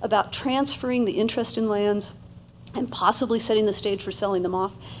question about transferring the interest in lands and possibly setting the stage for selling them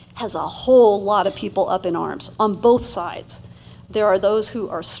off has a whole lot of people up in arms on both sides. There are those who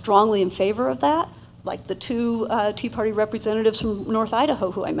are strongly in favor of that, like the two Tea Party representatives from North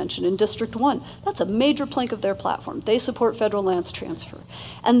Idaho who I mentioned in District 1. That's a major plank of their platform. They support federal lands transfer.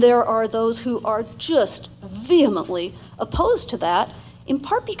 And there are those who are just vehemently opposed to that, in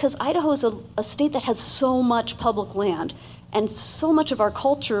part because Idaho is a state that has so much public land, and so much of our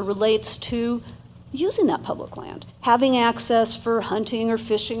culture relates to using that public land, having access for hunting or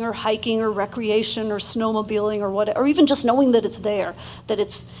fishing or hiking or recreation or snowmobiling or whatever, or even just knowing that it's there, that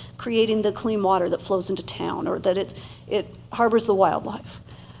it's creating the clean water that flows into town, or that it harbors the wildlife.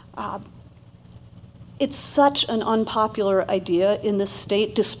 It's such an unpopular idea in this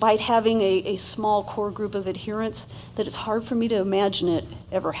state, despite having a small core group of adherents, that it's hard for me to imagine it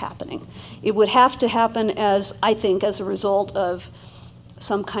ever happening. It would have to happen, as a result of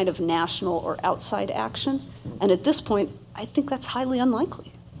some kind of national or outside action. And at this point, I think that's highly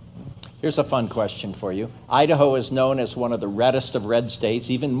unlikely. Here's a fun question for you. Idaho is known as one of the reddest of red states,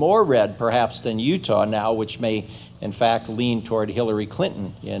 even more red perhaps than Utah now, which may in fact lean toward Hillary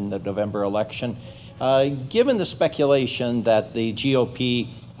Clinton in the November election. Given the speculation that the GOP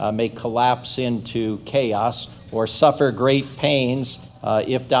may collapse into chaos or suffer great pains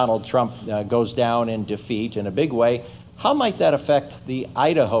if Donald Trump goes down in defeat in a big way, how might that affect the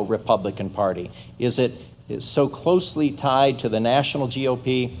Idaho Republican Party? Is it so closely tied to the national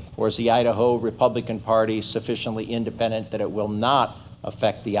GOP, or is the Idaho Republican Party sufficiently independent that it will not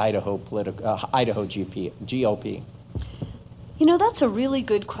affect the Idaho GOP? You know, that's a really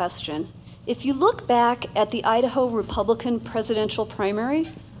good question. If you look back at the Idaho Republican presidential primary,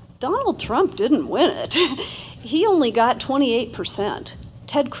 Donald Trump didn't win it. He only got 28%.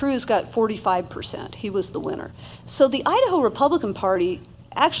 Ted Cruz got 45%. He was the winner. So the Idaho Republican Party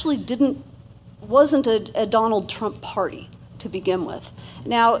actually wasn't a Donald Trump party to begin with.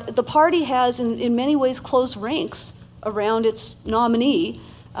 Now, the party has in many ways closed ranks around its nominee,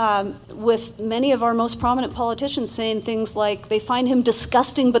 with many of our most prominent politicians saying things like they find him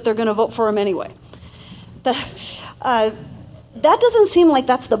disgusting, but they're going to vote for him anyway. That doesn't seem like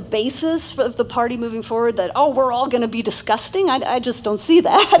that's the basis of the party moving forward, that, oh, we're all going to be disgusting. I just don't see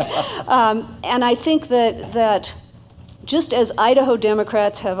that. And I think that just as Idaho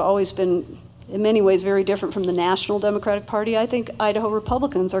Democrats have always been, in many ways, very different from the National Democratic Party, I think Idaho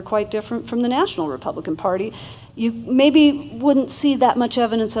Republicans are quite different from the National Republican Party. You maybe wouldn't see that much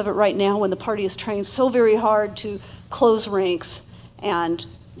evidence of it right now when the party is trying so very hard to close ranks and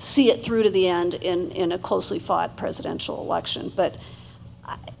see it through to the end in a closely fought presidential election. But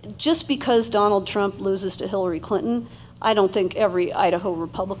just because Donald Trump loses to Hillary Clinton, I don't think every Idaho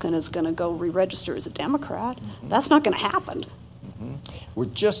Republican is going to go re-register as a Democrat. That's not going to happen. We're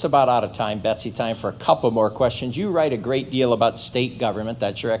just about out of time, Betsy. Time for a couple more questions. You write a great deal about state government.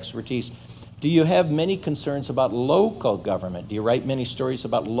 That's your expertise. Do you have many concerns about local government? Do you write many stories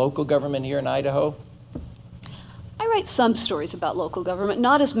about local government here in Idaho? I write some stories about local government,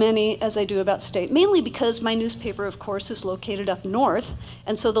 not as many as I do about state, mainly because my newspaper, of course, is located up north,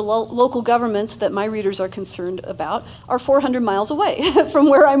 and so the local governments that my readers are concerned about are 400 miles away from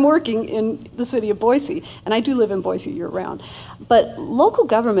where I'm working in the city of Boise, and I do live in Boise year-round. But local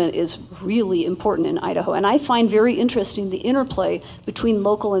government is really important in Idaho, and I find very interesting the interplay between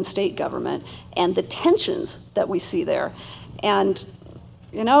local and state government and the tensions that we see there. And,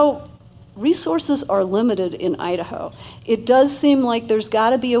 you know, resources are limited in Idaho. It does seem like there's got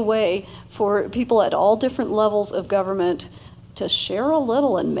to be a way for people at all different levels of government to share a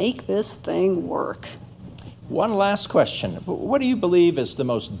little and make this thing work. One last question. What do you believe is the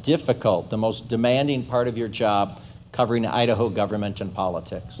most difficult, the most demanding part of your job covering Idaho government and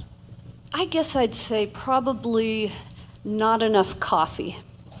politics? I guess I'd say probably not enough coffee.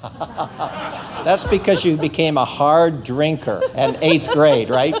 That's because you became a hard drinker in 8th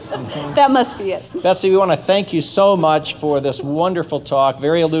grade, right? That must be it. Betsy, we want to thank you so much for this wonderful talk,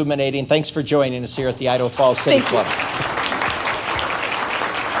 very illuminating. Thanks for joining us here at the Idaho Falls City Club.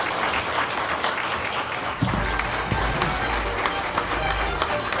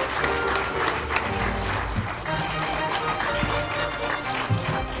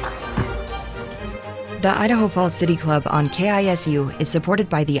 The Idaho Falls City Club on KISU is supported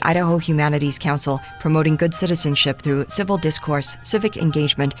by the Idaho Humanities Council, promoting good citizenship through civil discourse, civic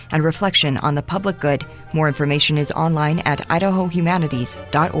engagement, and reflection on the public good. More information is online at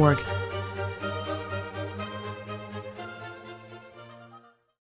idahohumanities.org.